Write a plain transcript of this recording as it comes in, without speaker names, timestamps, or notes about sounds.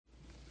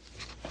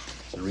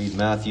to read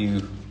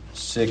Matthew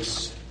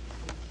 6,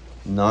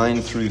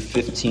 9 through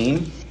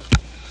 15.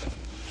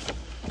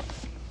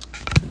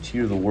 And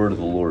hear the word of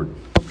the Lord.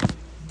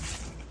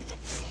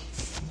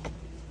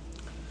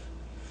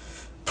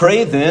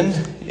 Pray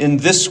then in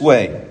this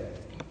way: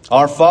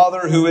 Our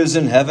Father who is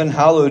in heaven,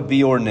 hallowed be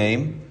your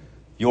name.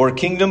 Your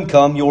kingdom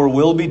come, your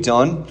will be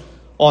done,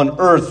 on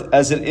earth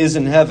as it is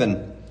in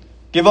heaven.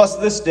 Give us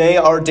this day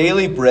our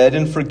daily bread,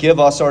 and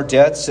forgive us our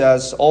debts,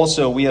 as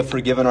also we have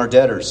forgiven our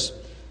debtors.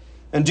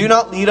 And do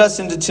not lead us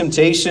into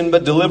temptation,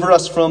 but deliver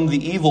us from the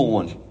evil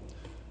one.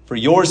 For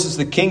yours is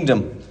the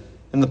kingdom,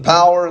 and the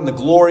power, and the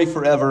glory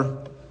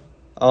forever.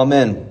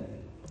 Amen.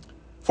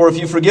 For if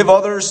you forgive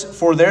others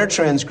for their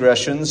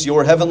transgressions,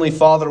 your heavenly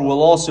Father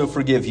will also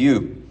forgive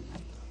you.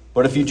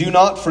 But if you do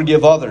not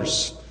forgive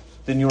others,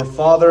 then your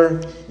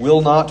Father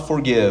will not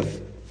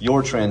forgive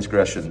your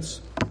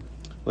transgressions.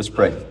 Let's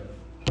pray.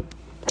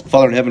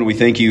 Father in heaven, we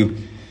thank you.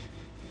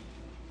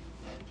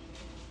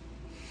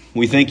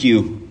 We thank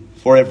you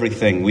for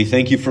everything. We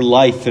thank you for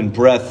life and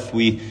breath.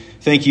 We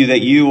thank you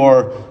that you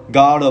are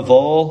God of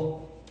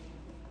all,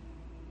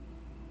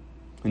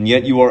 and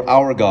yet you are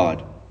our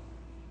God.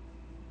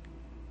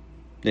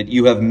 That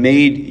you have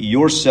made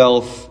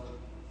yourself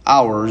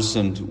ours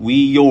and we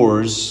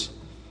yours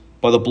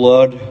by the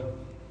blood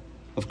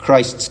of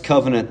Christ's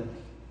covenant.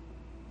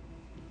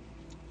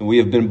 And we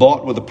have been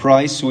bought with a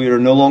price. We are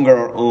no longer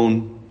our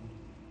own.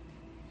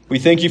 We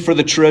thank you for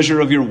the treasure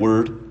of your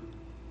word.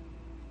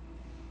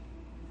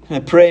 And I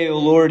pray, O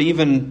Lord,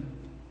 even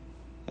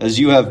as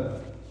you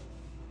have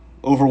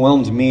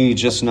overwhelmed me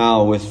just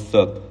now with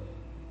the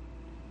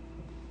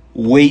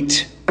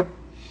weight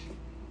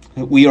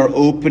that we are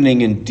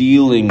opening and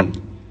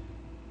dealing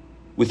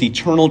with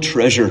eternal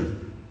treasure.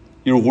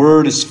 Your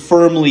word is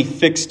firmly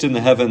fixed in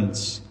the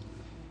heavens.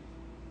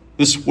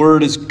 This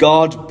word is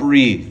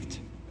God-breathed,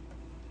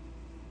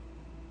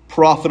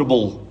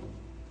 profitable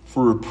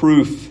for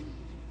reproof,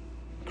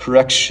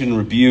 correction,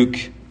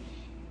 rebuke.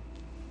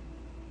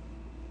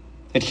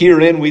 And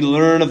herein we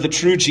learn of the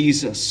true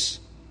Jesus.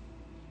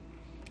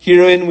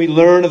 Herein we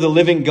learn of the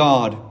living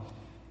God.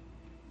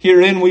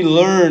 Herein we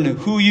learn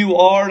who you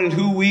are and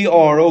who we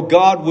are. Oh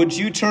God, would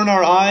you turn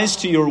our eyes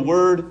to your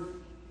word,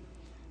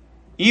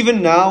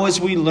 even now as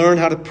we learn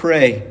how to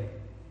pray.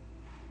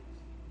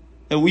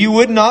 That we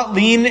would not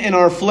lean in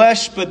our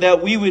flesh, but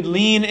that we would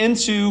lean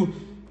into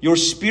your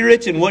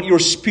Spirit and what your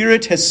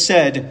Spirit has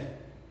said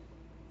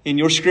in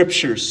your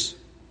scriptures.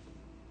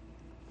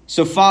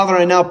 So, Father,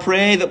 I now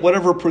pray that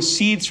whatever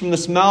proceeds from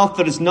this mouth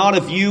that is not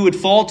of you would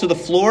fall to the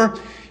floor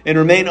and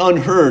remain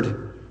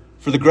unheard.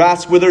 For the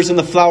grass withers and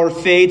the flower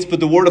fades, but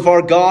the word of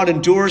our God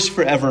endures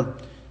forever.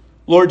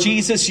 Lord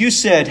Jesus, you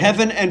said,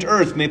 heaven and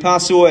earth may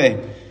pass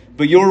away,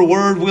 but your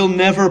word will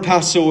never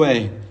pass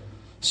away.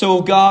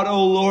 So, God,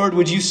 O Lord,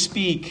 would you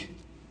speak?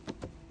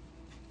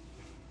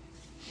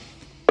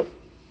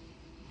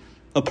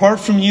 Apart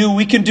from you,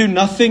 we can do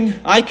nothing.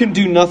 I can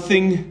do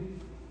nothing.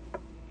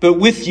 But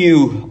with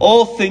you,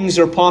 all things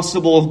are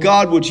possible.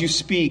 God, would you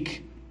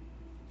speak?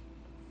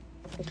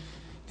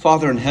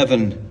 Father in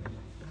heaven,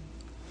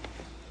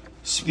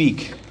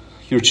 speak.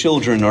 Your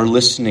children are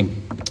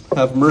listening.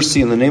 Have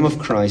mercy in the name of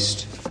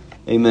Christ.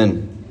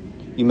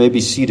 Amen. You may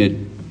be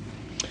seated.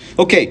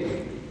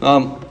 Okay.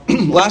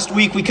 Last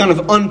week we kind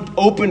of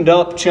opened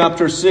up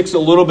chapter 6 a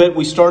little bit.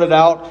 We started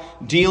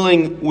out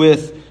dealing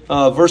with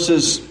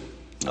verses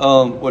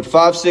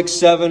 5, 6,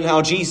 7,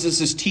 how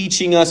Jesus is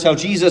teaching us, how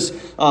Jesus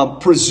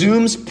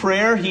presumes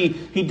prayer.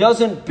 He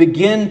doesn't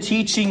begin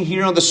teaching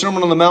here on the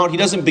Sermon on the Mount. He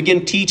doesn't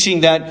begin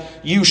teaching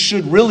that you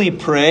should really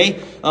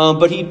pray,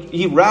 but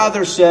he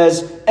rather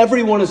says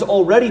everyone is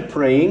already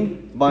praying.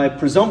 By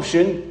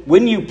presumption,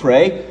 when you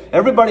pray,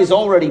 everybody's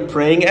already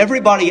praying.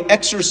 Everybody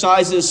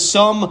exercises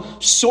some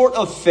sort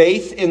of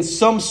faith in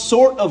some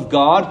sort of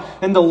God.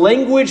 And the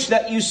language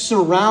that you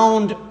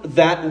surround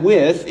that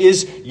with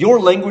is your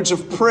language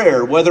of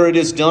prayer, whether it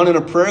is done in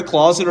a prayer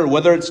closet or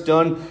whether it's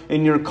done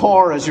in your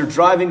car as you're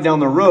driving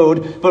down the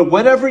road. But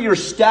whatever your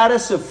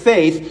status of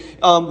faith,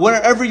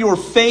 wherever your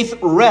faith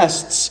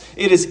rests,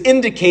 it is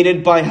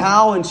indicated by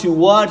how and to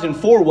what and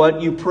for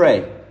what you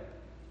pray.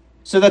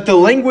 So that the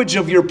language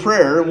of your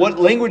prayer, what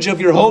language of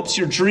your hopes,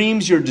 your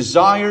dreams, your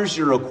desires,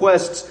 your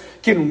requests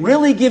can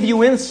really give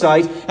you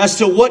insight as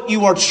to what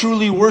you are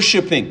truly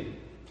worshiping.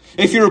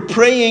 If you're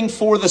praying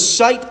for the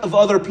sight of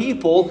other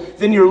people,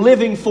 then you're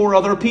living for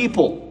other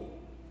people.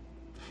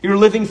 You're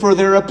living for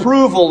their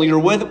approval.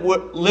 You're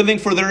living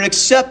for their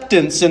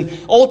acceptance.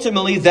 And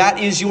ultimately, that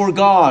is your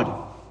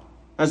God.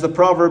 As the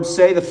Proverbs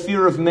say, the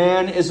fear of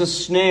man is a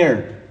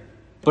snare.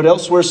 But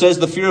elsewhere says,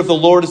 the fear of the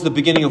Lord is the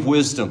beginning of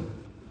wisdom.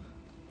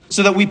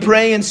 So that we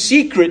pray in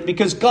secret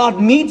because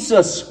God meets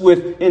us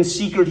in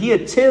secret. He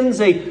attends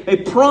a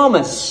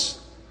promise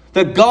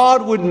that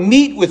God would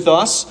meet with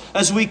us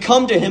as we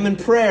come to Him in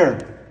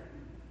prayer.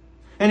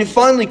 And it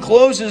finally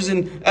closes,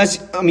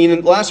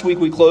 last week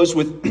we closed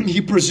with,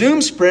 He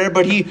presumes prayer,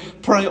 but He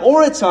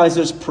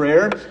prioritizes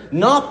prayer,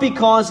 not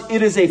because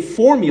it is a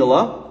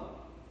formula,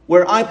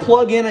 where I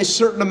plug in a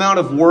certain amount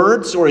of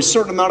words or a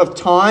certain amount of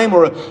time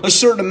or a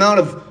certain amount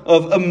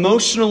of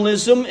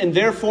emotionalism, and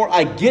therefore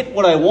I get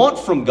what I want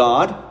from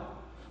God.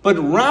 But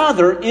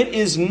rather, it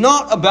is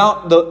not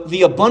about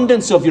the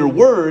abundance of your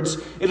words.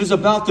 It is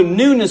about the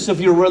newness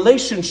of your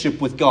relationship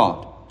with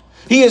God.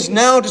 He has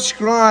now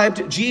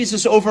described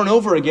Jesus over and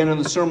over again in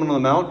the Sermon on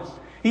the Mount.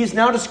 He is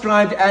now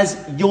described as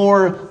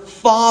your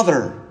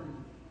Father.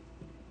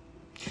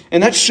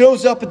 And that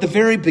shows up at the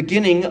very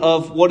beginning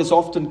of what is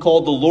often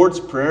called the Lord's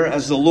Prayer,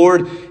 as the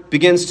Lord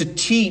begins to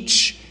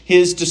teach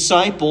His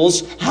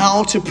disciples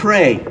how to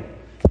pray.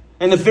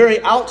 And the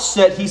very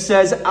outset, He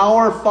says,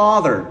 "Our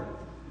Father."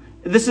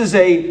 This is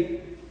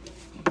I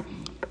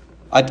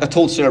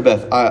told Sarah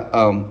Beth,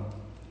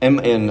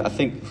 and I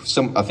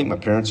think my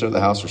parents are at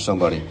the house or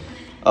somebody.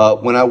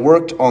 When I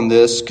worked on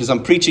this, because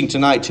I'm preaching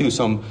tonight too,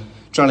 so I'm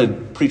trying to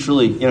preach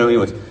really,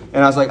 anyways.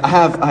 And I was like, I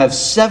have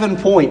 7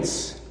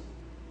 points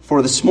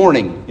for this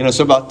morning,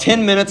 so about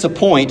 10 minutes a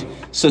point,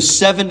 so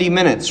 70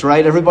 minutes,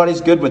 right? Everybody's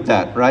good with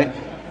that, right?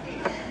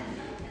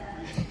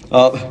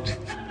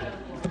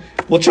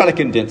 We'll try to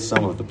condense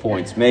some of the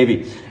points,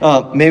 maybe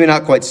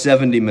not quite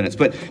 70 minutes,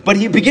 but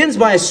he begins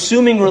by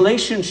assuming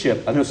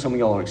relationship. I know some of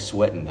y'all are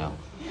sweating now.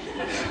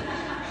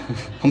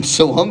 I'm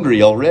so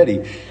hungry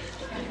already.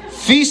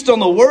 Feast on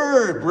the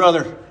Word,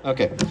 brother.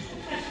 Okay.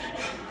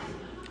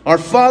 Our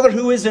Father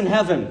who is in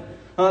heaven.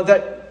 I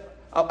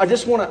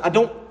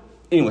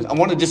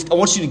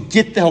want you to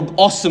get how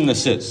awesome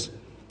this is.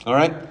 All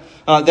right?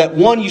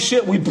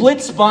 We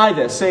blitz by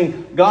this,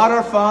 saying, God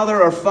our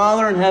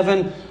Father in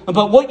heaven.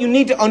 But what you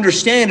need to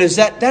understand is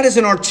that is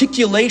an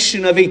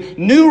articulation of a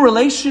new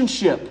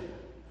relationship.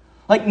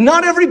 Like,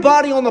 not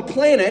everybody on the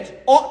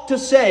planet ought to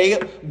say,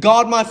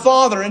 God my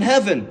Father in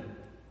heaven.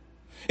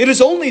 It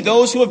is only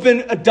those who have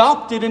been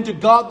adopted into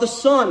God the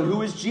Son,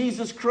 who is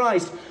Jesus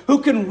Christ, who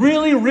can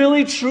really,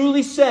 really,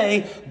 truly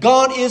say,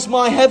 God is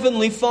my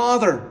heavenly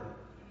Father.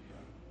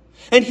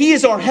 And He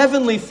is our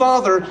heavenly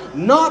Father,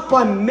 not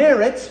by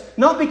merit,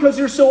 not because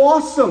you're so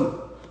awesome,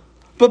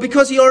 but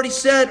because He already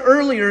said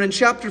earlier in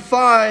chapter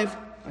 5,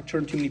 I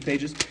turned too many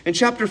pages, in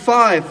chapter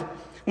 5,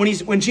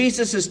 when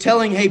Jesus is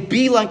telling, hey,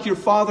 be like your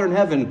Father in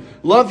heaven,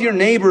 love your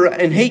neighbor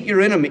and hate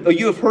your enemy. Oh,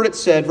 you have heard it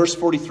said, verse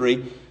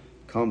 43,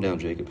 calm down,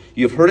 Jacob.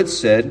 You have heard it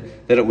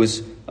said that it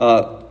was,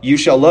 you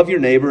shall love your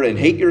neighbor and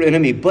hate your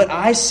enemy. But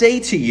I say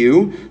to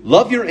you,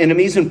 love your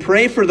enemies and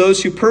pray for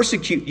those who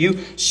persecute you,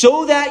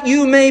 so that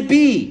you may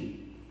be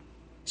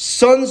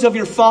sons of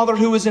your Father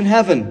who is in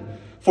heaven.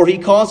 For He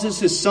causes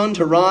His sun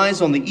to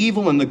rise on the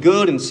evil and the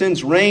good, and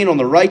sends rain on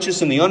the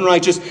righteous and the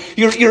unrighteous.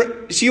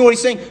 See what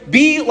He's saying?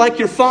 Be like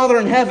your Father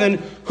in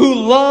heaven, who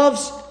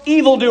loves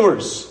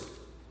evildoers,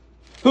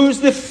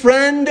 who's the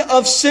friend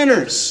of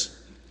sinners.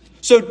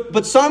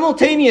 But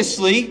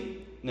simultaneously,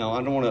 no,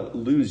 I don't want to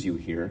lose you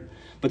here,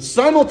 but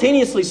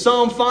simultaneously,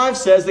 Psalm 5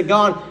 says that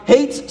God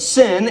hates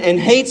sin and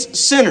hates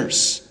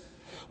sinners,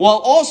 while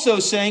also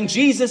saying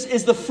Jesus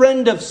is the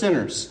friend of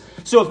sinners.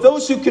 So if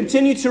those who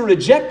continue to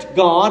reject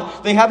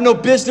God, they have no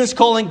business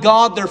calling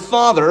God their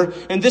Father,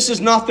 and this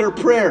is not their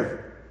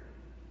prayer.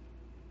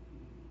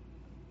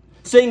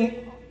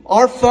 Saying,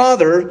 our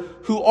Father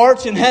who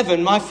art in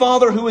heaven, my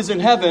Father who is in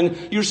heaven,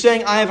 you're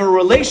saying I have a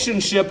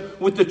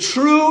relationship with the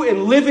true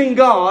and living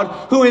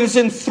God who is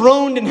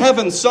enthroned in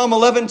heaven. Psalm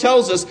 11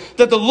 tells us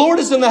that the Lord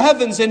is in the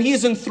heavens and He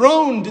is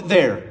enthroned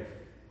there.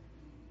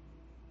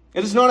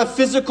 It is not a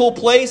physical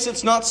place.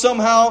 It's not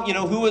somehow,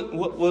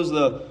 what was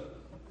the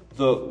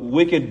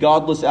wicked,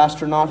 godless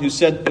astronaut who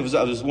said, it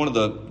was one of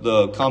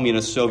the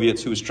communist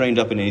Soviets who was trained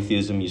up in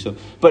atheism.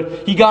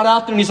 But he got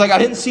out there and he's like, I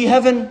didn't see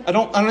heaven.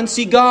 I didn't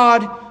see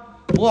God.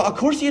 Well, of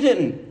course you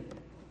didn't.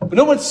 But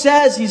no one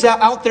says He's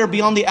out there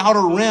beyond the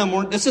outer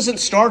rim. This isn't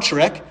Star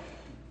Trek.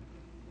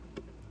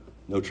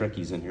 No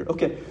Trekkies in here.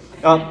 Okay.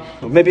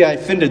 Maybe I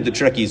offended the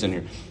Trekkies in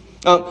here.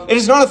 It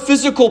is not a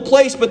physical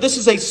place, but this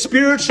is a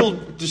spiritual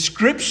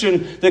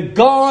description that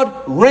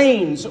God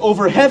reigns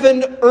over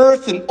heaven,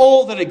 earth, and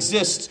all that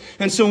exists.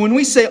 And so when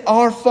we say,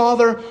 our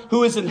Father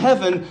who is in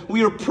heaven,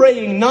 we are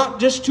praying not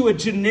just to a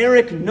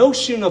generic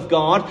notion of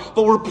God,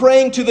 but we're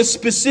praying to the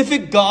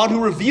specific God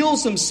who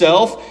reveals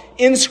Himself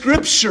in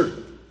Scripture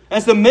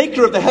as the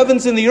maker of the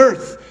heavens and the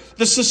earth.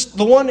 This is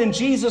the one in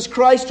Jesus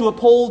Christ who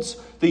upholds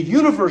the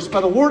universe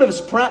by the word of His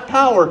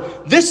power.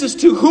 This is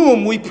to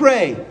whom we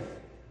pray.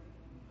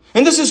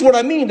 And this is what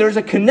I mean. There's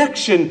a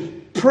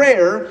connection.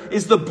 Prayer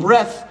is the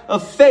breath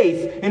of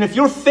faith. And if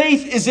your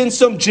faith is in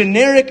some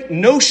generic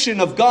notion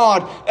of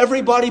God,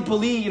 everybody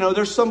believe,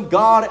 there's some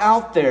God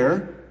out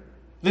there,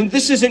 then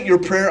this isn't your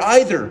prayer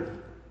either.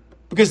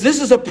 Because this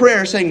is a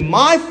prayer saying,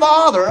 my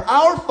Father,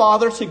 our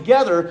Father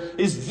together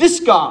is this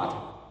God.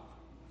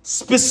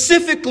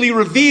 Specifically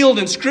revealed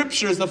in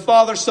Scripture as the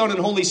Father, Son, and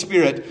Holy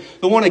Spirit.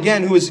 The one,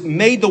 again, who has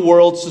made the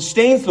world,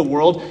 sustains the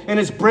world, and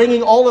is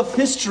bringing all of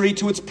history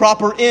to its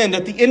proper end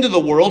at the end of the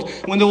world,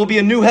 when there will be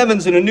a new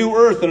heavens and a new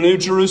earth and a new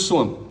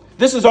Jerusalem.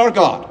 This is our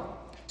God.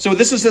 So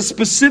this is a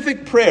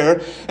specific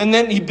prayer. And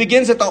then he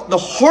begins at the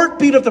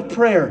heartbeat of the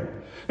prayer.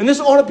 And this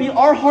ought to be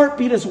our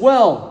heartbeat as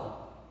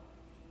well.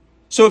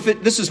 So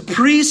this is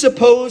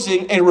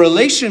presupposing a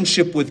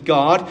relationship with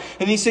God,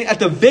 and he's saying at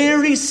the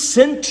very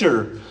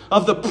center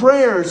of the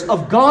prayers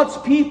of God's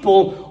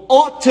people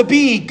ought to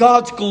be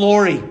God's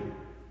glory.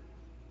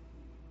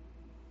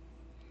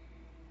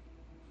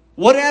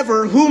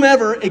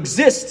 Whomever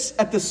exists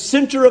at the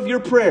center of your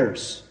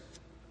prayers.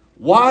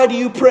 Why do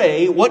you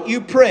pray what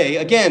you pray?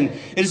 Again,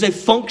 it is a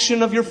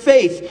function of your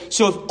faith.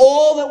 So if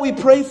all that we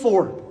pray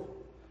for,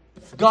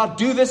 God,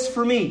 do this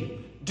for me,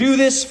 do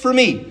this for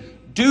me,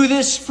 do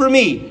this for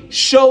me,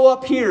 show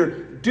up here,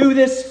 do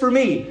this for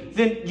me,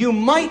 then you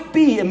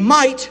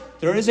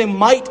there is a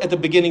might at the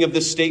beginning of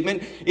this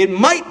statement, it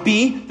might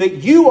be that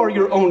you are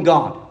your own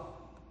God.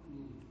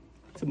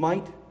 It's a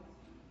might.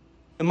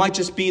 It might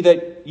just be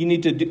that you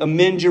need to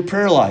amend your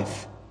prayer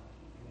life.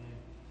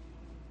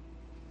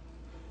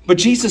 But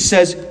Jesus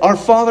says, our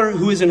Father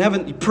who is in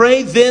heaven,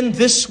 pray then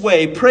this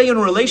way, pray in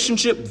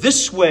relationship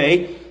this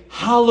way,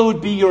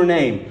 hallowed be your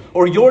name,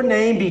 or your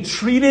name be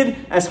treated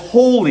as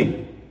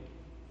holy.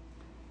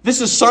 This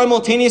is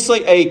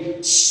simultaneously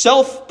a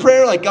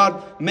self-prayer, like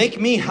God, make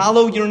me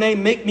hallow your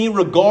name, make me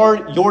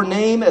regard your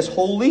name as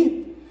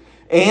holy,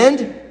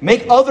 and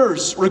make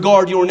others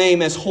regard your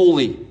name as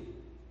holy.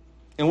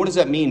 And what does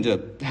that mean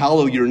to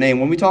hallow your name?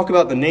 When we talk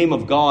about the name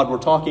of God, we're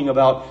talking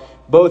about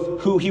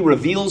both who he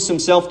reveals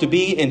himself to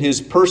be in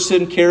his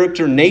person,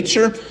 character,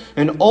 nature,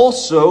 and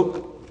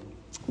also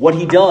what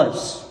he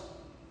does.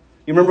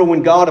 You remember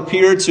when God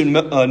appeared to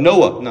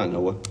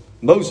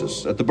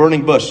Moses at the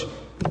burning bush?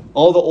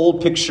 All the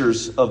old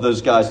pictures of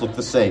those guys look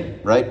the same,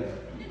 right?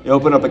 You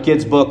open up a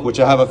kid's book, which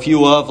I have a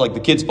few of, like the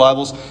kids'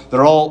 Bibles.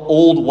 They're all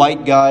old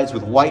white guys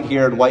with white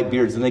hair and white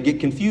beards, and they get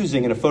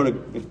confusing in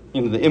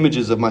the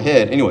images of my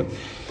head. Anyway,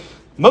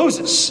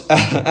 Moses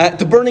at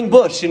the burning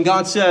bush, and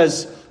God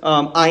says,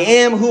 I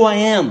am who I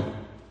am.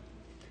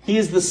 He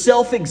is the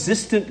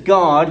self-existent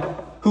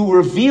God who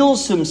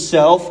reveals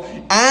himself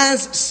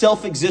as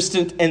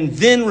self-existent and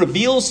then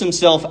reveals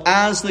himself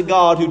as the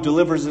God who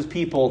delivers his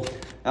people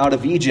out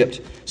of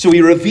Egypt. So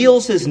he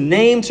reveals his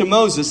name to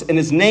Moses, and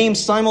his name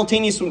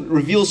simultaneously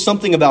reveals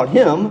something about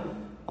him.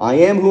 I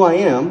am who I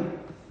am.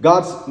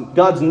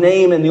 God's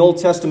name in the Old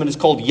Testament is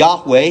called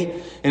Yahweh,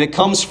 and it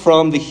comes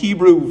from the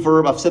Hebrew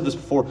verb, I've said this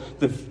before,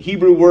 the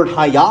Hebrew word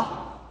hayah,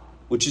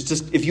 which is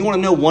just, if you want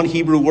to know one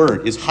Hebrew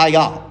word, is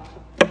hayah.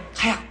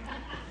 Hayah.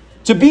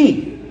 To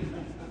be.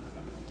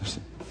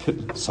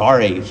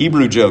 Sorry,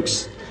 Hebrew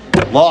jokes.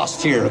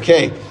 Lost here,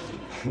 okay?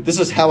 This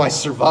is how I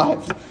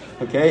survived,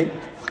 okay?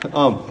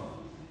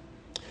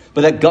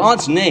 But that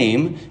God's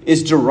name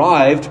is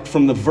derived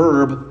from the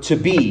verb to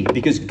be,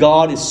 because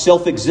God is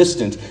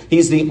self-existent.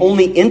 He's the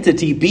only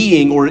entity,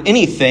 being, or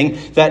anything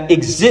that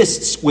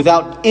exists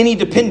without any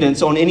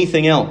dependence on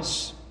anything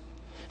else.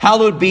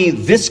 Hallowed be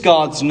this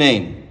God's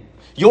name.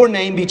 Your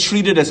name be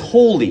treated as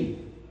holy.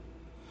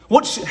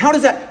 How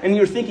does that, and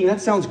you're thinking,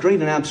 that sounds great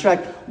and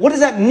abstract. What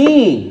does that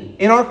mean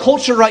in our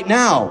culture right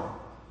now?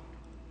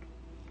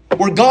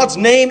 Where God's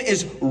name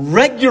is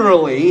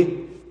regularly,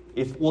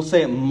 if we'll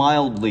say it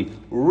mildly,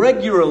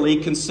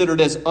 regularly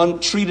considered as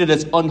treated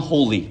as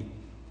unholy.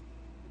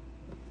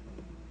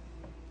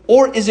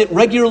 Or is it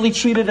regularly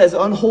treated as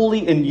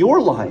unholy in your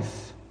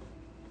life?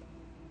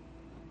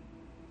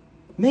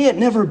 May it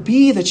never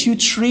be that you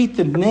treat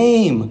the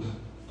name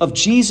of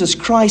Jesus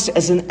Christ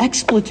as an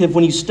expletive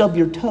when you stub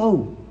your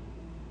toe,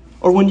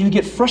 or when you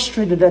get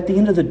frustrated at the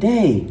end of the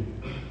day.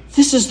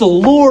 This is the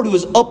Lord who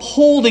is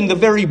upholding the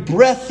very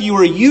breath you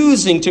are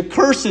using to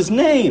curse his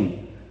name.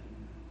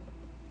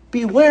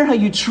 Beware how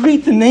you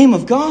treat the name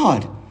of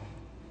God.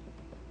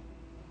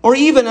 Or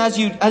even as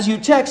you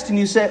text and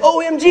you say,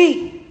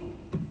 OMG.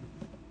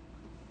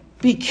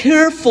 Be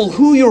careful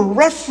who you're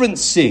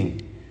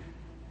referencing.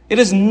 It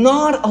is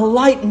not a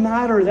light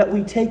matter that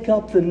we take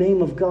up the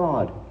name of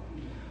God.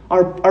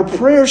 Our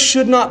prayer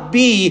should not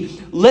be,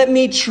 let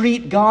me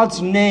treat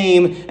God's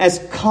name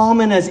as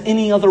common as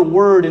any other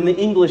word in the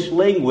English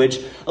language.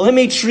 Let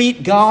me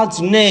treat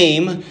God's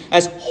name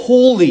as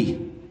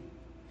holy.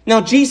 Now,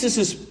 Jesus,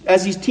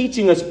 as he's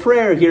teaching us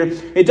prayer here,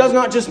 it does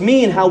not just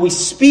mean how we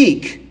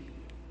speak,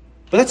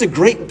 but that's a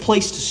great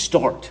place to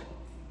start.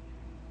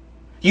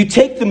 You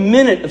take the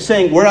minute of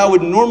saying where I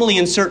would normally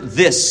insert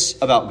this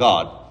about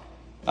God.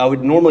 I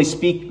would normally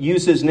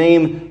use his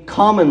name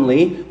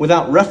commonly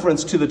without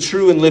reference to the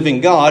true and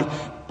living God.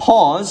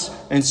 Pause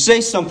and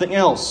say something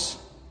else.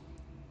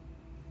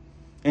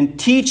 And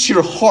teach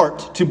your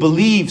heart to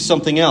believe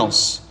something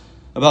else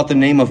about the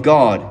name of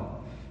God.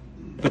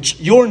 But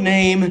your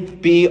name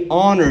be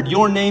honored.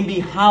 Your name be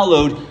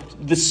hallowed.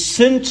 The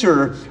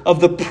center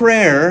of the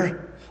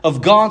prayer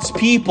of God's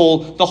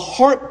people, the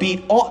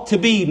heartbeat ought to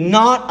be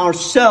not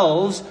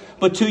ourselves,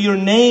 but to your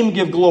name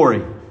give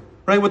glory.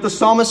 Right, what the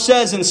psalmist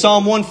says in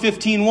Psalm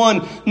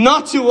 115:1,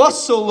 not to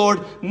us, O Lord,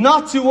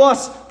 not to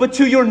us, but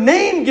to your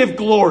name give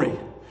glory.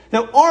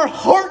 Now our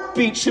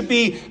heartbeat should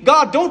be,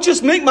 God, don't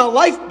just make my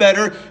life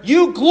better.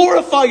 You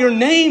glorify your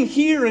name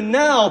here and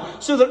now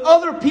so that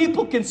other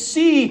people can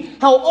see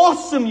how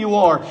awesome you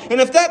are. And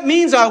if that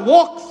means I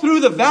walk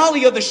through the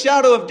valley of the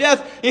shadow of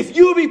death, if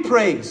you be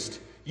praised,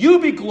 You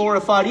be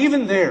glorified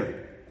even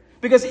there.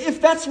 Because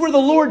if that's where the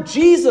Lord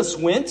Jesus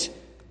went,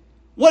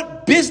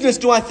 what business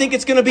do I think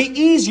it's going to be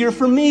easier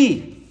for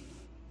me?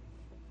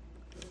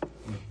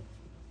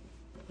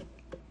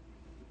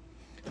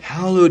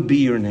 Hallowed be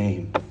your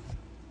name.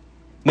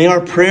 May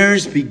our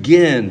prayers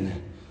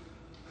begin.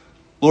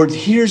 Lord,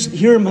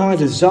 here are my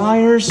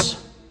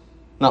desires.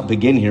 Not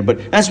begin here, but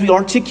as we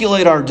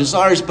articulate our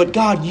desires, but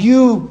God,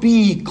 you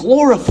be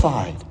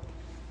glorified.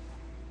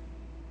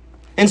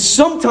 And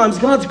sometimes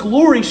God's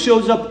glory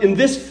shows up in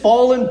this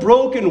fallen,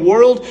 broken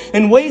world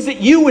in ways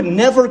that you would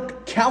never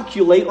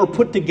calculate or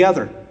put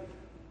together.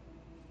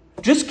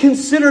 Just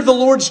consider the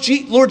Lord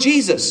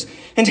Jesus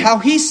and how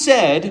he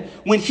said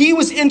when he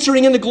was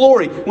entering into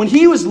glory, when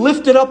he was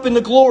lifted up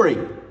into glory,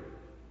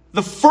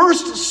 the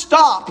first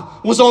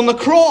stop was on the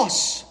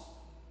cross.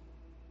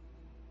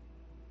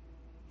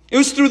 It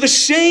was through the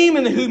shame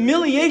and the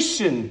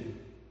humiliation,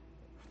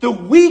 the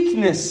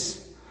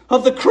weakness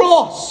of the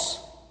cross.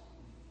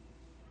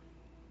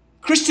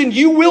 Christian,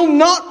 you will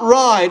not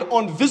ride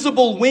on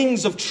visible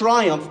wings of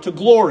triumph to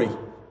glory,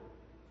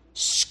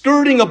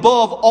 skirting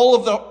above all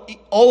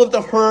of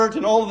the hurt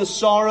and all of the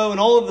sorrow and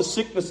all of the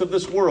sickness of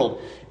this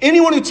world.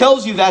 Anyone who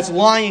tells you that's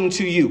lying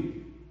to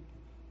you.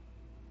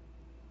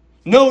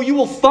 No, you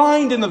will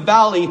find in the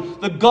valley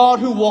the God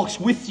who walks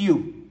with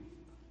you.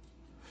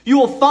 You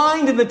will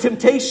find in the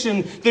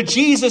temptation the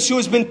Jesus who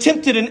has been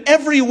tempted in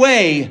every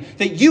way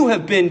that you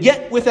have been,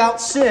 yet without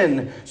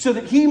sin, so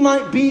that he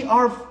might be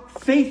our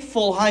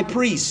faithful high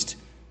priest.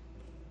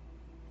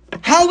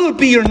 Hallowed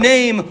be your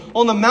name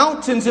on the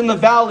mountains and the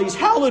valleys.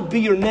 Hallowed be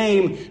your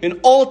name in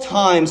all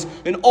times,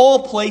 in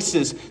all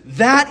places.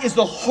 That is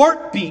the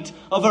heartbeat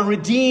of a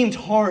redeemed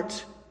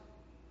heart.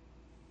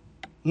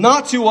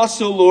 Not to us,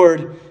 O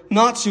Lord,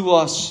 not to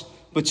us,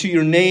 but to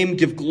your name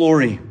give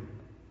glory.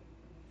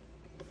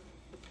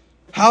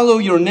 Hallow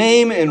your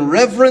name in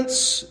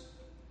reverence.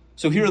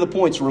 So here are the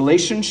points.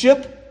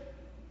 Relationship,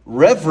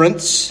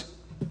 reverence,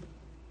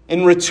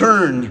 and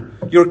return.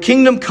 Your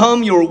kingdom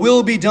come, your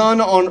will be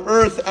done on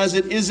earth as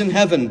it is in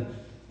heaven.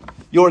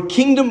 Your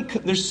kingdom,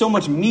 there's so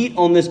much meat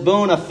on this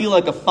bone. I feel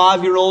like a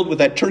 5-year-old with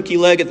that turkey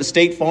leg at the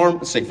State Farm.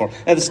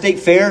 At the State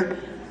Fair.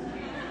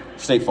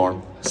 State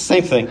Farm.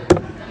 Same thing.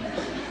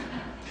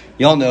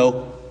 Y'all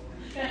know.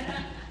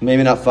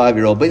 Maybe not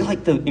 5-year-old, but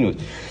like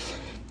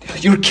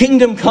your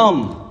kingdom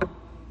come.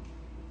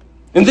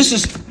 And this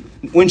is,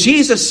 when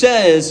Jesus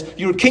says,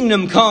 your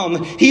kingdom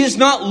come, he is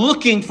not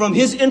looking from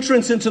his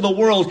entrance into the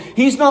world.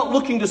 He's not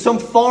looking to some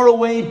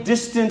faraway,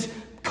 distant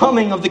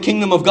coming of the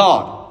kingdom of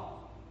God.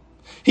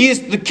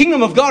 The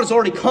kingdom of God has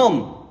already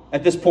come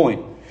at this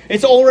point.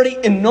 It's already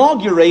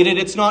inaugurated.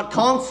 It's not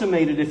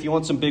consummated, if you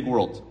want some big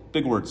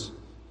words.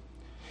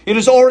 It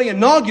is already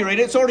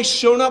inaugurated. It's already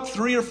shown up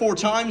 3 or 4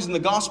 times in the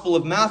Gospel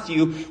of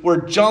Matthew, where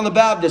John the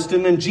Baptist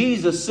and then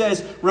Jesus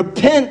says,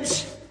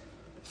 repent,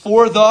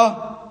 for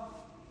the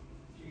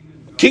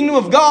kingdom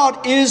of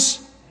God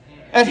is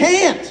at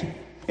hand.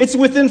 It's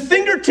within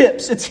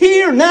fingertips. It's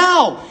here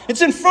now.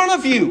 It's in front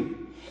of you.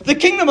 The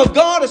kingdom of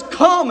God has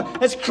come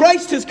as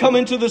Christ has come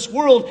into this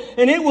world,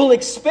 and it will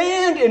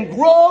expand and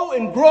grow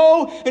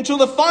until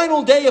the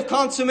final day of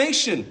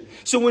consummation.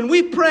 So when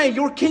we pray,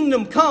 your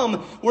kingdom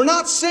come, we're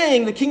not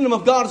saying the kingdom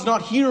of God is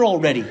not here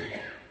already.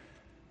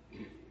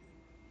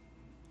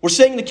 We're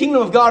saying the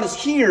kingdom of God is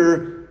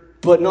here,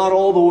 but not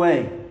all the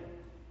way.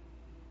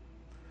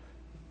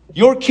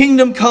 Your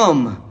kingdom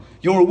come,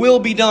 your will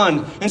be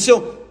done. And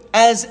so,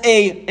 as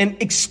an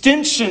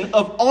extension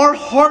of our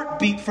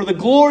heartbeat for the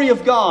glory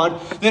of God,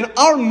 then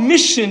our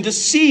mission to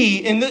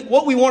see,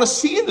 what we want to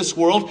see in this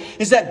world,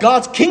 is that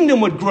God's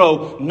kingdom would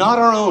grow, not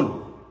our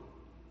own.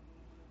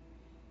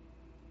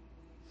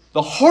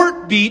 The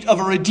heartbeat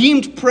of a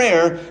redeemed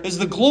prayer is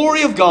the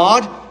glory of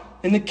God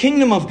and the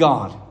kingdom of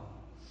God.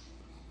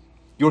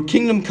 Your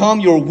kingdom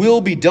come, your will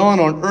be done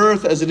on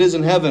earth as it is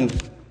in heaven.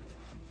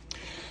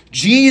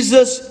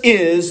 Jesus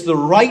is the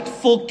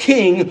rightful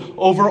king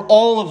over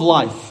all of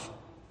life.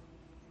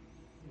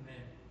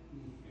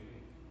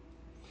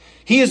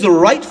 He is the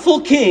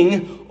rightful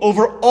king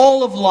over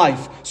all of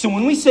life. So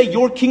when we say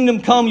your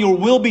kingdom come, your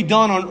will be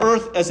done on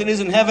earth as it is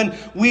in heaven,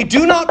 we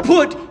do not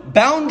put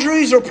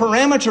boundaries or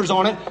parameters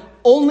on it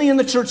only in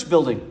the church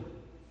building.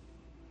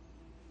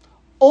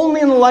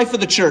 Only in the life of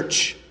the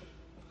church.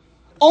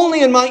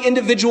 Only in my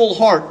individual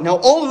heart. Now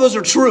all of those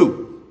are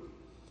true.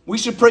 We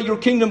should pray, your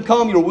kingdom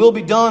come, your will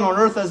be done on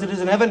earth as it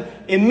is in heaven,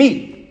 in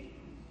me.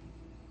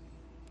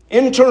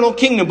 Internal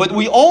kingdom. But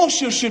we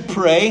also should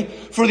pray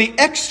for the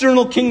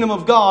external kingdom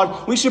of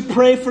God. We should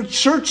pray for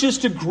churches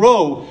to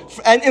grow.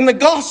 And in the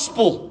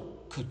gospel.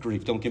 Good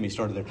grief, don't get me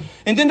started there.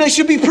 And then they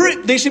should be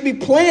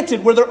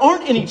planted where there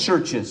aren't any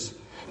churches.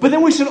 But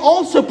then we should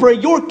also pray,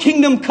 your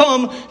kingdom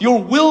come,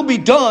 your will be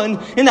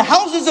done in the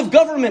houses of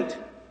government.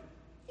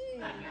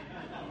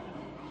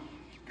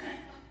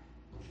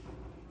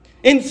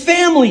 In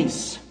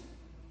families.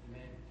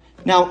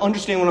 Now,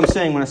 understand what I'm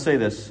saying when I say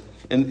this.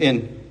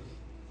 And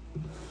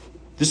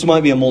this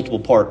might be a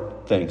multiple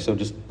part thing, so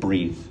just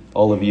breathe.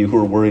 All of you who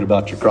are worried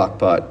about your crock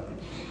pot.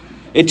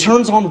 It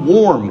turns on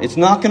warm. It's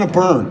not going to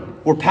burn.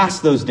 We're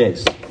past those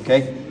days,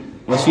 okay?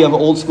 Unless you have an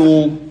old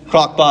school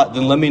crock pot,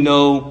 then let me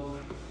know.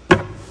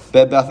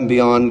 Bed Bath &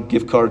 Beyond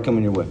gift card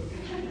coming your way.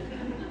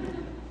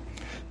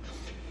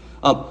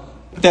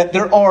 That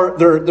there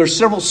are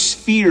several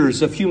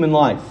spheres of human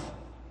life.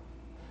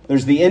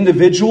 There's the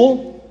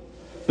individual,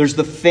 there's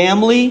the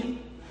family,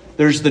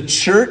 there's the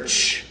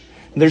church,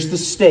 there's the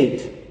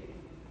state.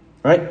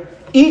 Right?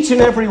 Each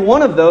and every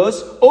one of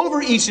those,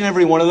 over each and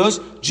every one of those,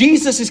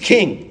 Jesus is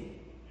king.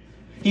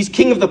 He's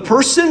king of the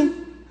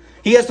person.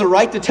 He has the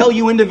right to tell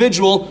you,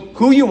 individual,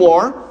 who you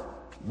are,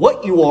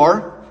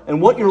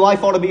 and what your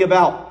life ought to be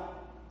about.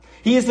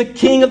 He is the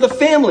king of the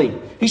family.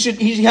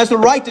 He has the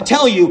right to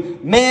tell you,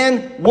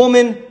 man,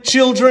 woman,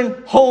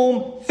 children,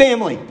 home,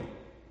 family.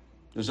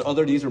 These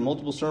are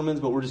multiple sermons,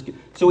 but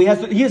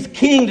he is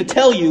king to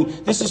tell you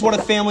this is what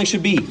a family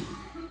should be.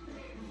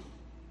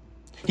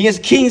 He has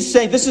kings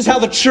say this is how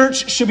the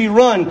church should be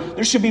run.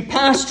 There should be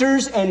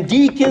pastors and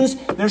deacons.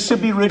 There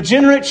should be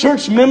regenerate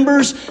church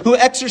members who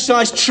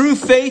exercise true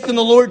faith in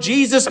the Lord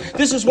Jesus.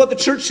 This is what the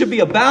church should be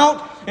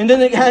about. And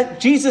then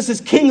Jesus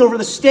is king over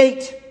the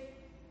state.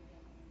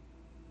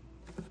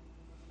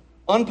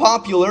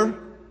 Unpopular,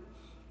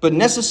 but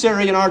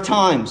necessary in our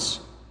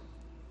times.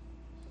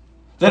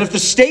 That if the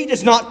state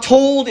is not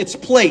told its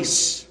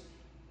place,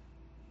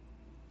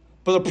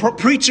 but the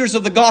preachers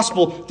of the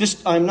gospel,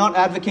 I'm not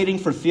advocating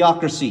for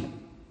theocracy.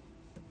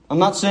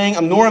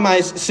 Nor am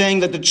I saying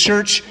that the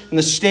church and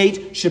the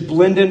state should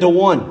blend into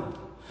one.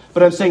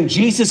 But I'm saying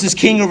Jesus is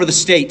king over the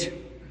state.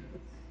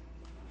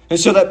 And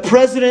so that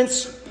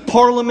presidents,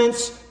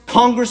 parliaments,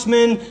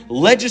 congressmen,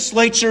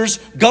 legislatures,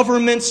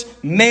 governments,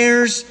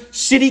 mayors,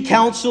 city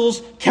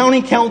councils,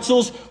 county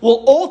councils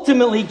will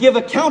ultimately give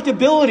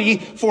accountability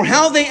for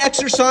how they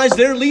exercise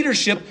their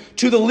leadership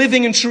to the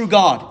living and true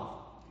God.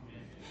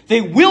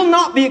 They will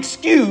not be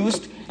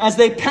excused as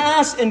they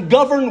pass and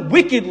govern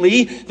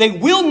wickedly. They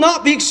will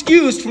not be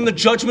excused from the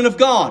judgment of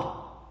God.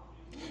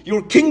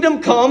 Your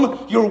kingdom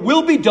come, your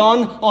will be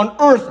done on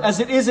earth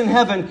as it is in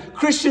heaven.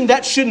 Christian,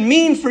 that should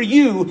mean for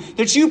you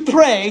that you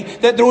pray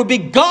that there would be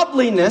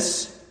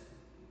godliness,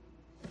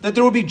 that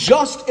there would be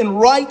just and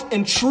right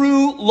and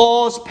true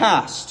laws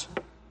passed.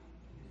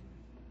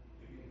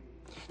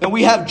 Now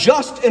we have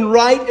just and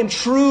right and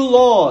true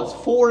laws.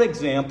 For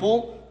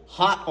example,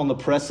 hot on the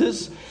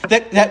presses,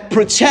 that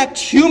protect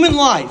human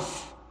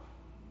life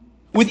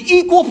with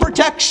equal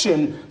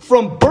protection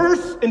from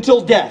birth until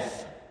death.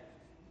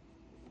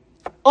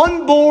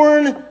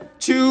 Unborn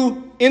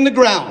to in the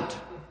ground.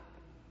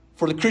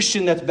 For the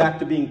Christian, that's back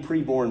to being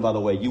preborn, by the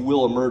way. You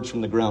will emerge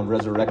from the ground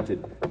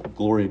resurrected.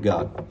 Glory to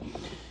God.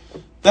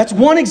 That's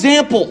one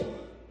example.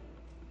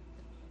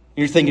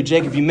 You're thinking,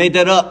 Jacob, you made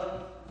that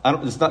up.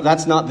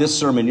 That's not this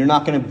sermon. You're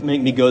not going to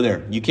make me go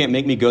there. You can't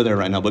make me go there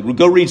right now. But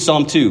go read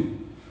Psalm 2.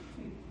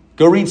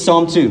 Go read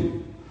Psalm 2.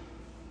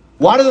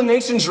 Why do the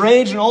nations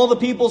rage and all the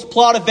peoples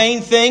plot a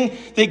vain thing?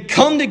 They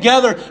come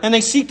together and they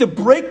seek to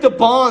break the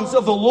bonds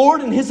of the Lord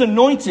and His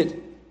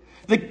anointed.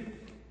 The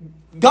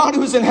God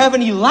who is in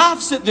heaven, He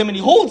laughs at them and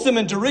He holds them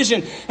in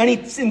derision. And He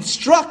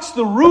instructs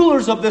the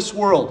rulers of this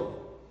world.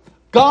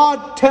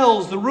 God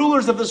tells the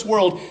rulers of this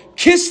world,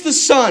 kiss the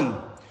Son,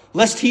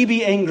 lest He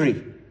be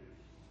angry,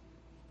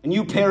 and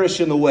you perish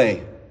in the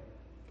way.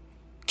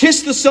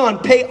 Kiss the Son,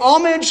 pay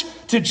homage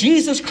to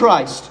Jesus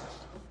Christ,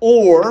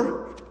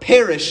 or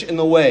perish in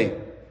the way.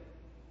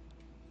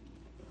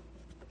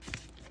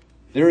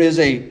 There is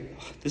a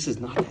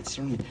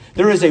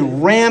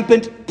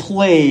rampant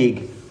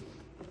plague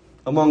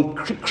among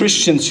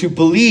Christians who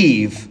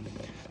believe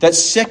that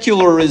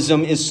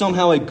secularism is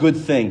somehow a good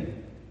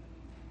thing.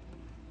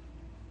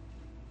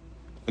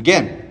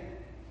 Again,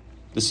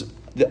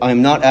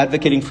 I'm not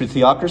advocating for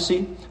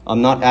theocracy.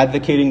 I'm not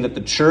advocating that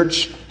the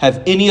church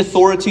have any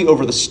authority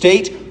over the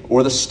state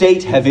or the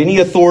state have any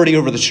authority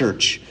over the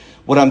church.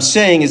 What I'm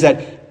saying is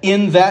that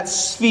in that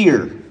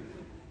sphere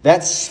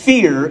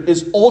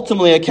is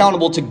ultimately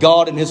accountable to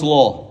God and His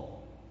law.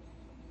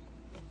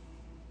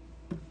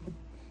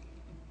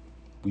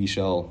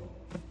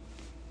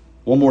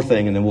 One more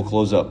thing and then we'll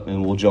close up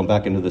and we'll jump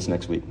back into this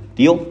next week.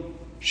 Deal?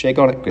 Shake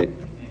on it? Great.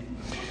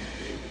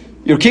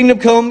 Your kingdom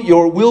come,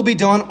 your will be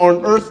done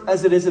on earth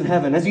as it is in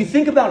heaven. As you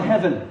think about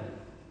heaven,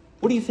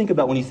 what do you think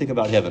about when you think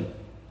about heaven?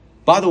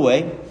 By the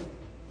way,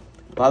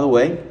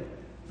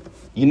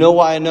 you know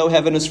why I know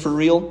heaven is for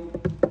real?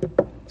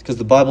 It's because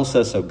the Bible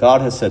says so.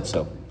 God has said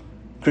so.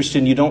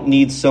 Christian, you don't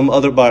need some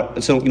other book.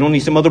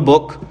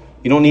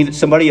 You don't need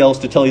somebody else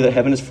to tell you that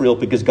heaven is for real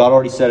because God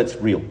already said it's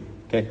real.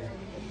 Okay?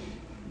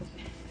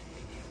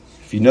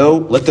 If you know,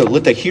 let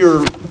the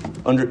hearer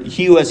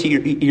he who has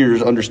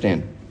ears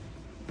understand.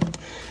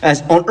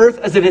 As on earth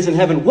as it is in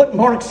heaven, what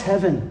marks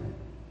heaven?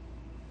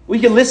 We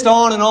can list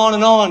on and on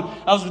and on.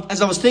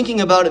 As I was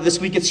thinking about it this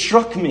week, it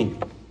struck me.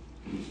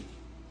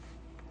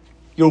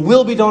 Your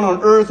will be done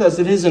on earth as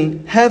it is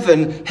in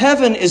heaven.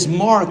 Heaven is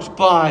marked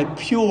by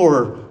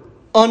pure,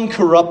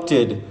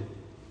 uncorrupted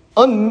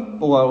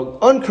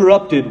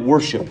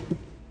worship.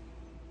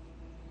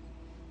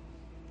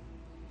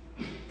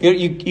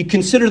 You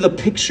consider the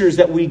pictures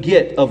that we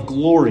get of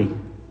glory.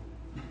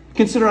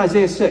 Consider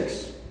Isaiah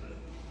 6.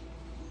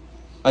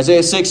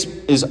 Isaiah 6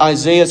 is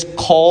Isaiah's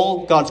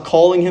call. God's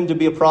calling him to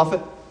be a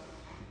prophet.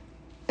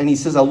 And he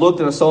says, I looked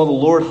and I saw the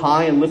Lord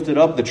high and lifted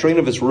up. The train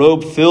of his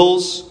robe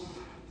fills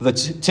the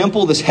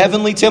temple, this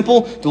heavenly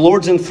temple the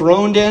Lord's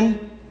enthroned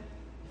in.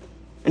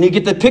 And you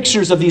get the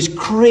pictures of these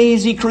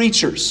crazy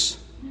creatures.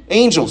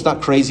 Angels,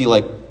 not crazy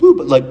like, ooh,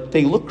 but like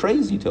they look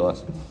crazy to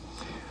us.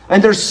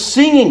 And they're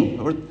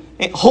singing,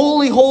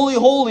 holy, holy,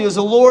 holy is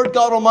the Lord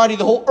God Almighty.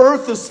 The whole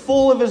earth is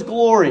full of his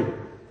glory.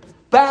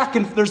 Back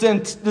and there's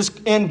this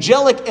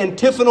angelic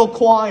antiphonal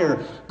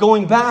choir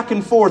going back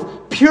and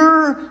forth.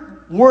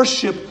 Pure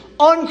worship,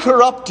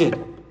 uncorrupted.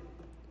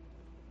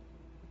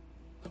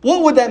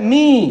 What would that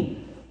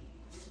mean?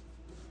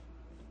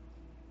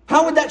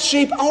 How would that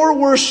shape our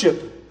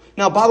worship?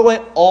 Now, by the way,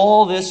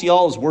 all this,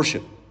 y'all, is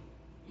worship.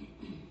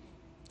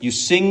 You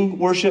sing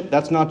worship.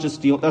 That's not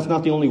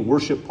the only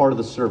worship part of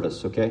the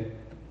service, okay?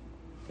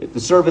 The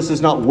service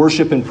is not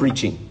worship and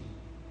preaching.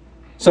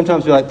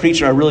 Sometimes we're like,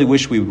 preacher, I really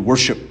wish we would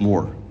worship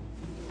more.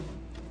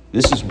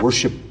 This is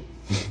worship.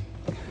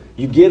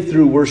 You give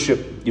through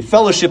worship. You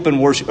fellowship in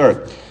worship.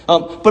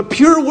 But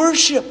pure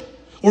worship,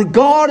 where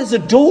God is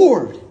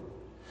adored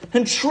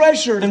and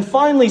treasured, and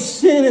finally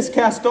sin is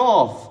cast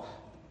off.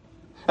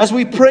 As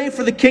we pray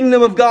for the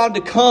kingdom of God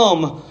to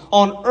come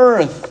on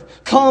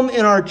earth, come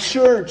in our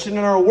church and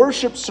in our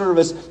worship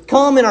service,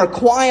 come in our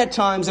quiet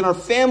times and our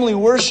family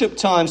worship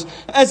times,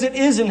 as it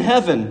is in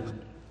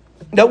heaven,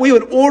 that we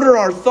would order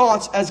our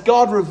thoughts as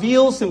God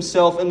reveals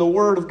himself in the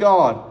Word of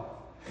God.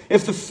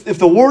 If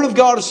the Word of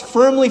God is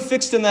firmly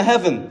fixed in the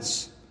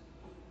heavens,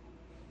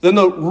 then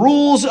the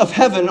rules of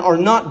heaven are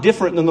not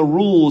different than the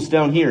rules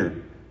down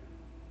here.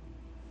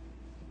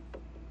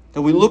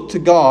 That we look to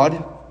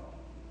God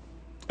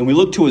and we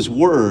look to his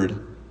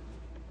Word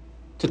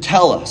to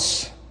tell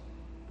us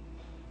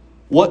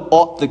what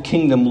ought the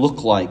kingdom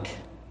look like.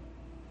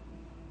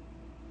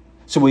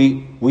 So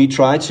we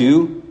try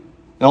to,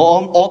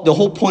 now the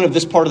whole point of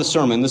this part of the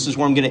sermon, this is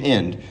where I'm going to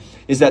end,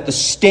 is that the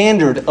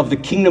standard of the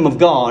kingdom of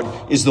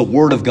God is the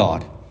Word of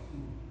God.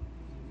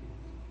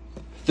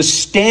 The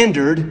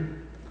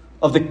standard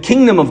of the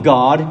kingdom of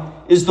God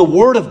is the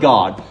Word of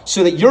God.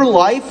 So that your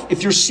life,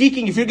 if you're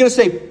going to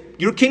say,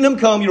 your kingdom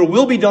come, your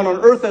will be done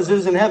on earth as it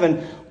is in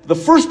heaven, the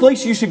first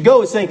place you should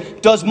go is saying,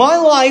 does my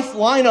life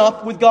line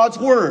up with God's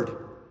Word?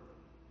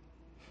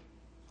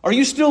 Are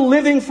you still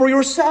living for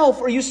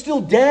yourself? Are you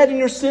still dead in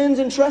your sins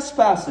and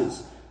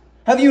trespasses?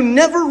 Have you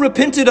never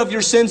repented of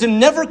your sins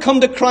and never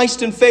come to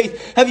Christ in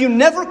faith? Have you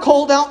never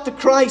called out to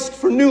Christ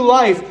for new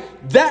life?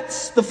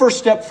 That's the first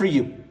step for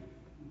you.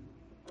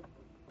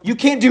 You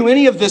can't do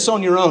any of this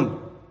on your own.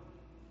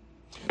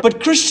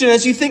 But Christian,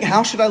 as you think,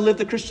 how should I live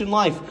the Christian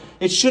life?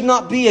 It should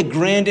not be a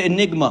grand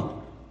enigma.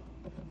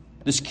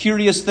 This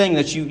curious thing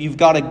that you've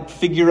got to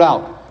figure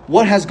out.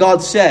 What has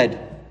God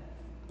said?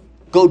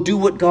 Go do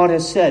what God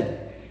has said.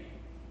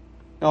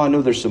 Now, I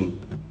know there's some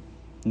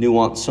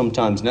nuance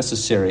sometimes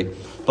necessary,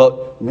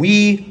 but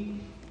we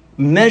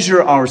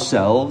measure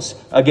ourselves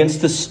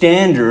against the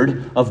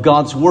standard of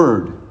God's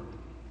Word.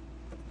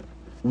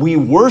 We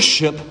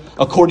worship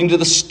according to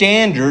the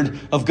standard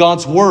of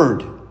God's Word.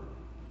 Do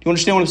you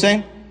understand what I'm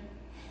saying?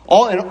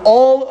 In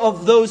all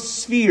of those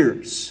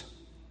spheres,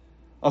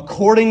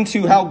 according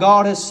to how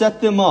God has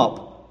set them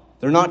up,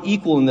 they're not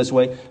equal in this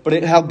way,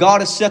 but how God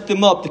has set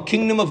them up, the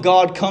kingdom of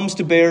God comes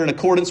to bear in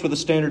accordance with the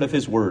standard of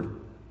his Word.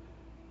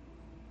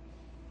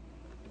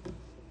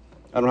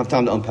 I don't have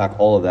time to unpack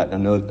all of that. I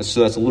know,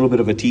 so that's a little bit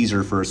of a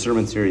teaser for a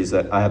sermon series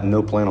that I have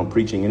no plan on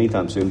preaching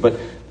anytime soon. But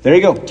there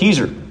you go,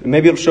 teaser.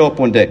 Maybe it'll show up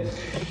one day.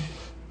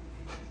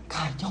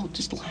 God, don't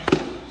just laugh.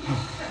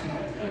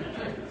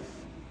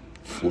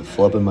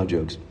 Flubbing my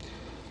jokes.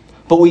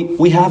 But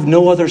we have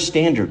no other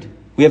standard.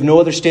 We have no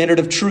other standard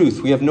of truth.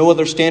 We have no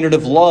other standard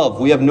of love.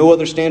 We have no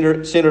other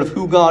standard of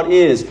who God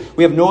is.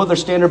 We have no other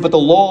standard but the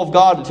law of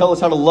God to tell us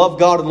how to love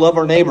God and love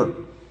our neighbor.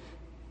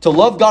 To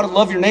love God and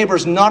love your neighbor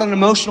is not an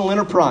emotional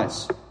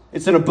enterprise.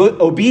 It's an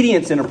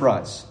obedience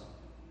enterprise.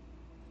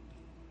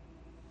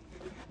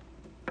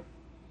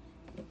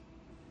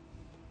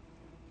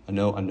 I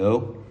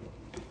know.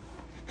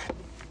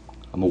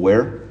 I'm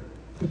aware.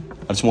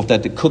 I just want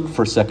that to cook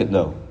for a second,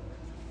 though.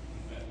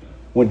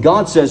 When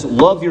God says,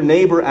 love your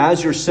neighbor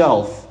as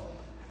yourself,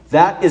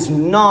 that is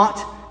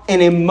not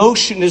an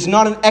emotion, is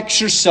not an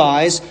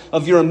exercise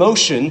of your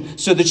emotion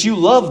so that you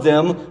love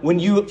them when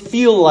you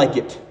feel like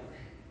it.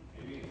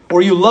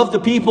 Or you love the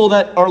people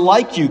that are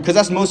like you, because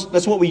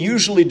that's what we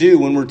usually do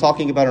when we're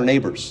talking about our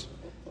neighbors.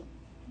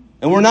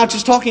 And we're not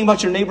just talking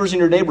about your neighbors in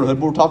your neighborhood,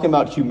 we're talking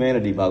about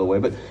humanity, by the way.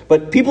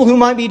 But people who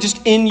might be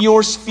just in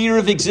your sphere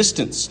of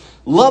existence.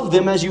 Love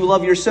them as you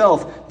love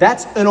yourself.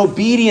 That's an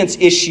obedience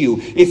issue.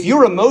 If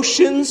your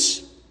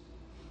emotions,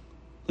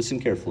 listen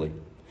carefully.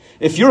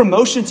 If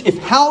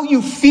how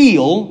you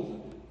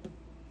feel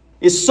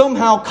is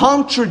somehow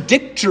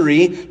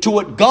contradictory to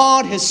what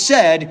God has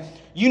said,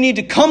 you need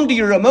to come to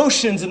your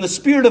emotions in the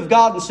Spirit of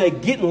God and say,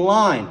 get in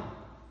line.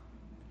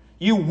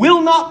 You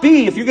will not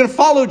be, if you're going to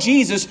follow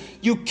Jesus,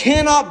 you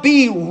cannot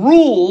be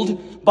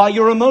ruled by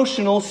your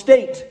emotional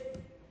state.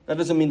 That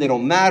doesn't mean they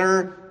don't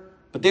matter,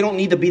 but they don't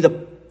need to be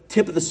the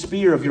tip of the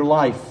spear of your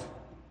life.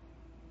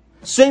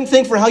 Same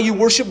thing for how you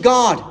worship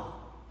God.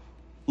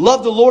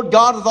 Love the Lord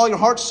God with all your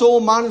heart, soul,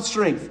 mind, and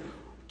strength.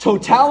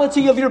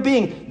 Totality of your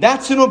being.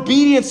 That's an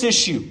obedience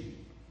issue.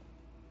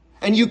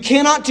 And you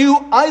cannot do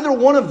either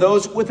one of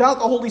those without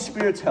the Holy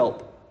Spirit's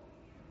help.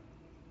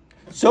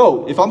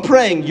 So, if I'm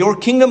praying, your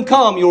kingdom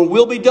come, your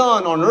will be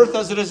done on earth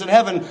as it is in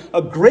heaven,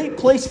 a great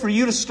place for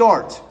you to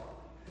start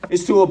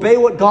is to obey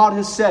what God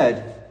has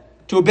said,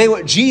 to obey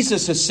what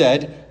Jesus has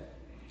said,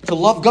 to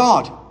love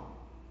God.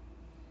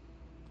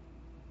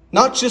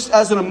 Not just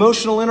as an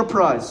emotional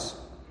enterprise.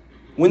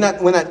 When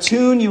that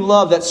tune you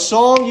love, that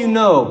song you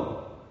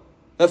know,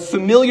 that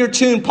familiar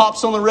tune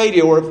pops on the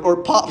radio or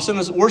pops in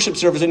a worship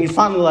service and you're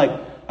finally like,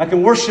 I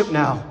can worship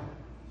now.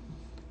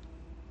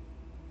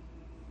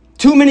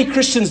 Too many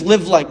Christians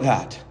live like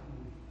that.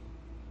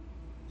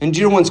 And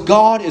dear ones,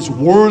 God is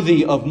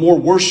worthy of more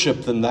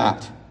worship than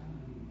that.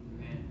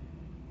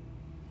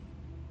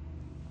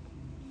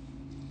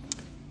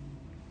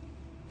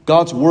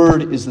 God's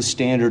word is the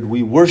standard.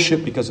 We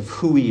worship because of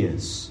who He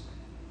is.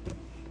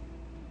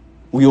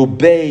 We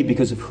obey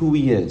because of who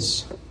He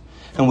is.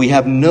 And we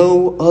have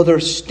no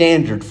other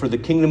standard for the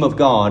kingdom of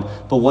God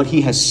but what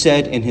He has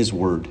said in His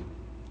word.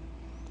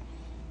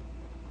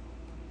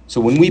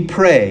 So when we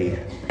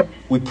pray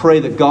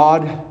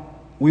that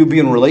we will be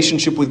in a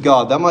relationship with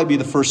God. That might be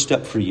the first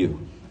step for you.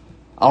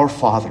 Our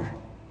Father.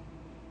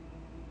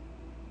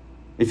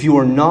 If you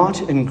are not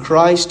in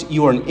Christ,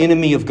 you are an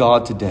enemy of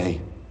God today.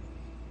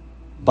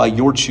 By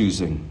your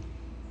choosing.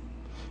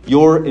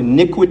 Your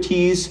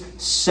iniquities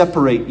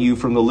separate you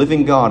from the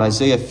living God.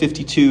 Isaiah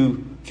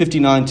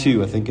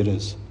 59:2, I think it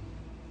is.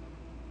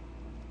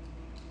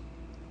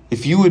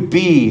 If you would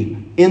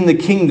be in the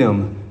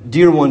kingdom,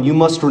 dear one, you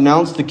must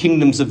renounce the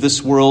kingdoms of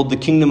this world, the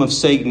kingdom of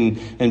Satan,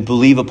 and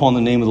believe upon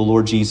the name of the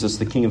Lord Jesus,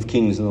 the King of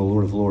Kings and the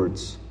Lord of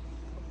Lords.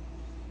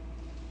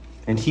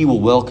 And He will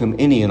welcome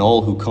any and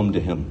all who come to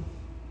Him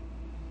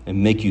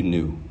and make you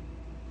new.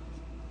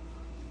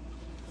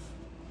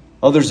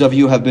 Others of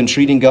you have been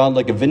treating God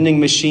like a vending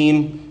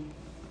machine.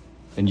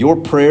 And your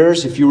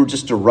prayers, if you were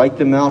just to write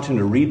them out and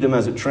to read them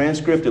as a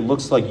transcript, it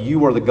looks like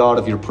you are the God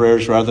of your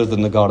prayers rather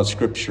than the God of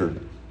Scripture.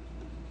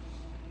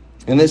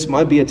 And this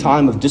might be a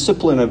time of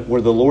discipline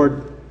where the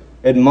Lord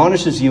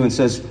admonishes you and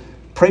says,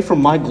 pray for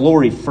my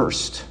glory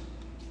first.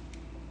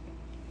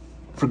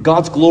 For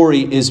God's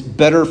glory is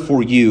better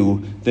for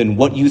you than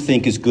what you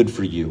think is good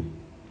for you.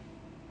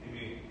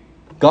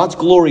 God's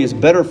glory is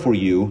better for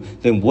you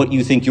than what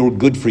you think your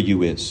good for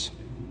you is.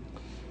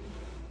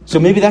 So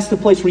maybe that's the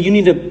place where you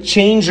need to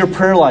change your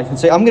prayer life and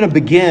say, I'm going to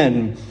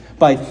begin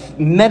by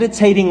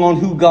meditating on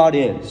who God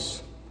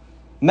is.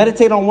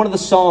 Meditate on one of the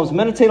Psalms.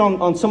 Meditate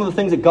on some of the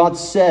things that God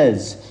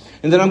says.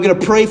 And then I'm going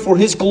to pray for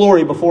His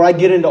glory before I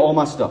get into all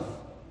my stuff.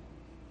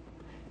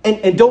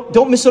 And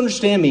don't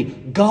misunderstand me.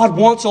 God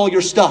wants all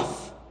your stuff.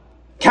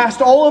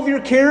 Cast all of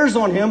your cares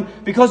on Him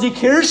because He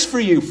cares for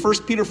you.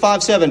 1 Peter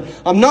 5:7.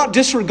 I'm not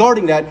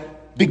disregarding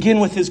that.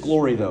 Begin with His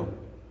glory, though.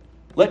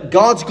 Let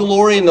God's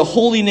glory and the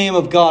holy name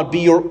of God be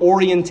your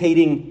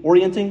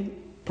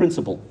orienting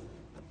principle.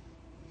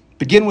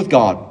 Begin with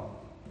God.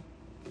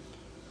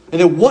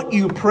 And then what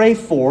you pray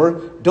for,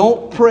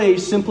 don't pray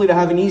simply to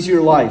have an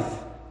easier life.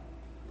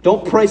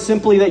 Don't pray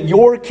simply that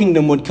your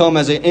kingdom would come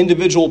as an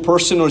individual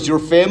person or as your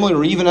family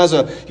or even as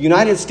a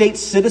United States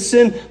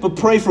citizen, but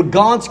pray for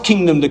God's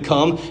kingdom to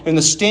come, and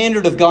the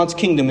standard of God's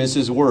kingdom is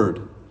His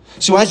word.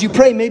 So as you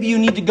pray, maybe you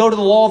need to go to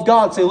the law of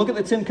God, say, look at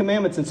the 10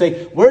 Commandments and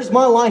say, where's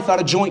my life out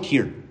of joint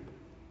here?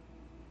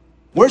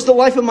 Where's the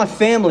life of my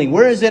family?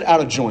 Where is it out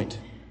of joint?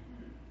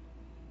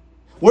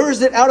 Where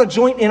is it out of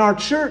joint in our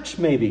church,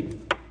 maybe?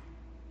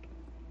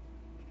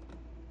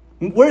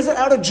 Where is it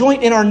out of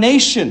joint in our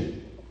nation?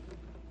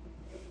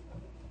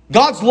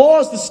 God's law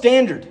is the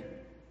standard.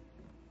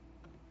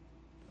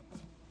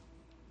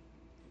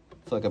 I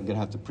feel like I'm going to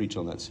have to preach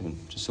on that soon,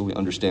 just so we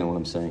understand what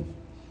I'm saying.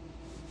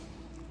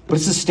 But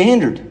it's the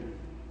standard.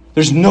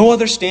 There's no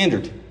other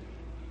standard.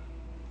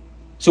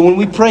 So when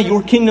we pray,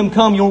 your kingdom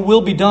come, your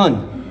will be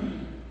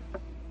done.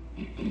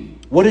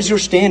 What is your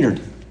standard?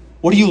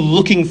 What are you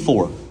looking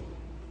for?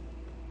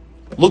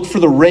 Look for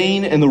the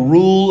reign and the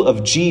rule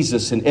of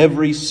Jesus in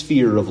every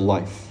sphere of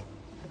life.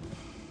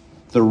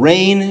 The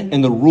reign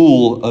and the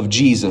rule of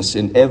Jesus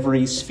in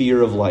every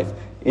sphere of life.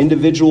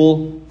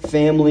 Individual,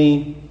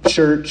 family,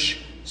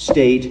 church,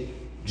 state,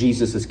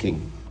 Jesus is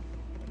King.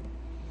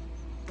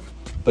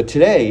 But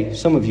today,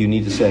 some of you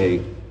need to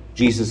say,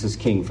 Jesus is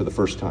King for the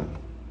first time.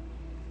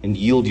 And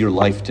yield your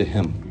life to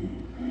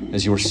Him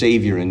as your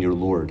Savior and your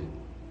Lord.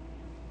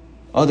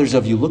 Others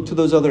of you look to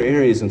those other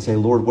areas and say,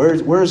 Lord,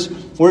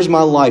 where's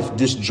my life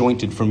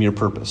disjointed from your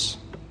purpose?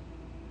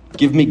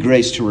 Give me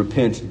grace to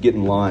repent and get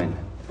in line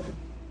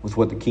with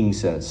what the King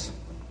says.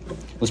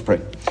 Let's pray.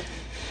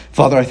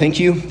 Father, I thank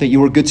you that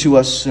you are good to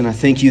us, and I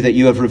thank you that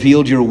you have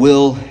revealed your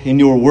will in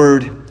your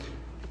word.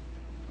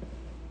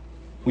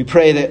 We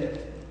pray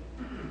that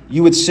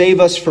You would save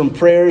us from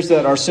prayers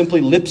that are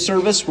simply lip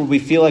service, where we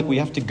feel like we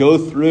have to go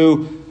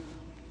through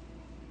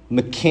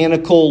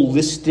mechanical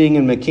listing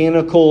and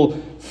mechanical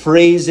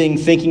phrasing,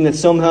 thinking that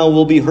somehow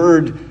we'll be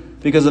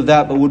heard because of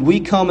that. But would we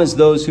come as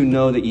those who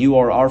know that you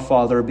are our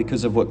Father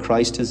because of what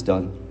Christ has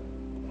done?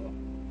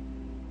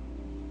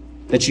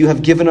 That you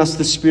have given us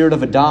the spirit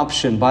of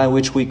adoption by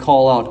which we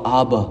call out,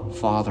 Abba,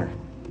 Father.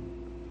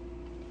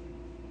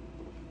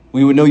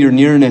 We would know your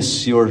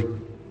nearness, your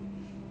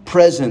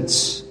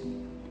presence.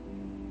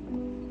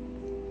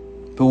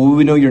 But we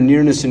would know your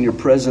nearness and your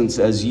presence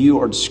as you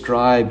are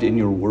described in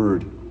your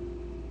word.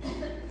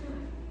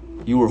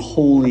 You are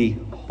holy,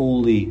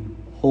 holy,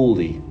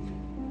 holy.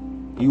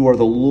 You are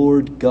the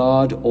Lord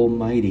God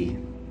Almighty.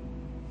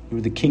 You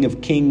are the King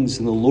of kings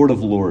and the Lord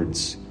of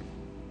lords,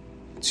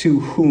 to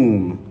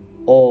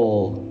whom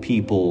all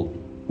people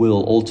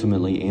will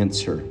ultimately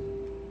answer.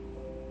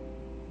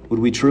 Would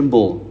we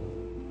tremble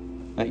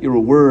at your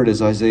word,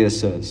 as Isaiah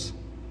says?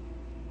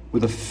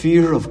 With a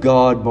fear of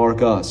God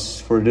mark us,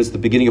 for it is the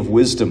beginning of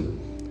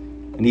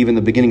wisdom and even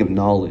the beginning of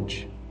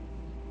knowledge.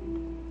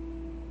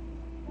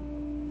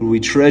 Would we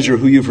treasure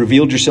who you've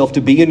revealed yourself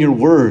to be in your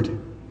word?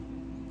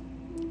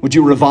 Would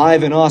you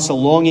revive in us a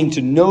longing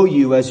to know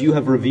you as you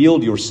have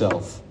revealed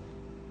yourself,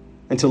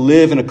 and to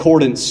live in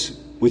accordance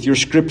with your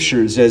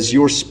scriptures as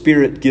your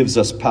Spirit gives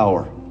us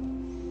power?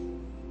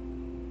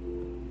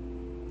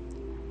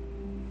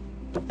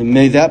 And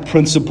may that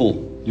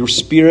principle, your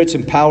Spirit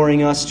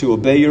empowering us to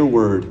obey your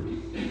word,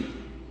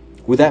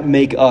 would that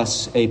make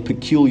us a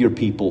peculiar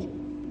people,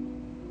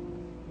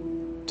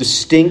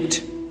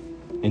 distinct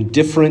and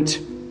different,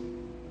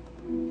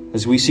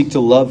 as we seek to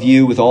love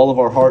you with all of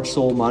our heart,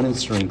 soul, mind, and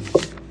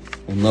strength,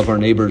 and love our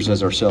neighbors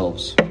as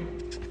ourselves.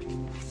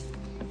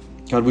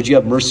 God, would you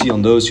have mercy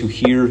on those who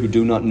hear who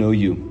do not know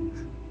you?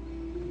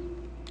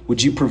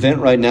 Would you prevent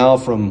right now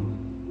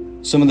from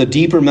some of the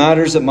deeper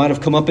matters that might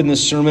have come up in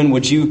this sermon?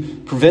 Would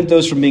you prevent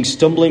those from being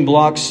stumbling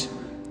blocks,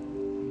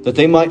 that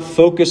they might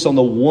focus on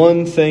the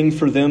one thing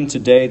for them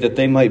today, that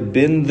they might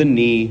bend the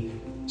knee,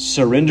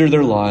 surrender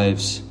their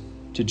lives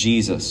to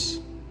Jesus?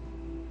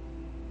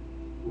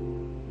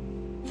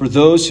 For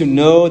those who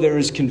know there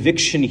is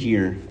conviction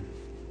here,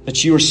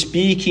 that you are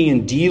speaking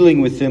and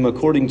dealing with them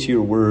according to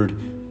your word,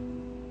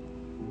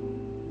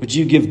 would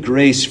you give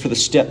grace for the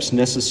steps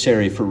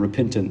necessary for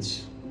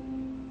repentance,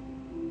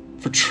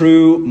 for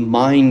true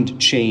mind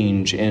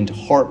change and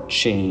heart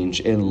change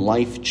and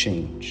life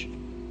change?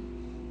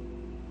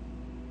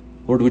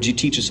 Lord, would you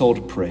teach us all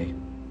to pray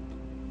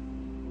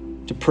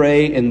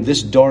in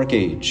this dark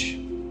age,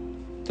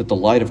 that the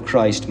light of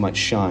Christ might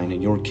shine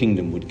and your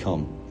kingdom would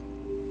come.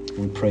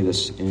 We pray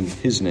this in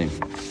his name.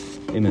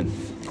 Amen.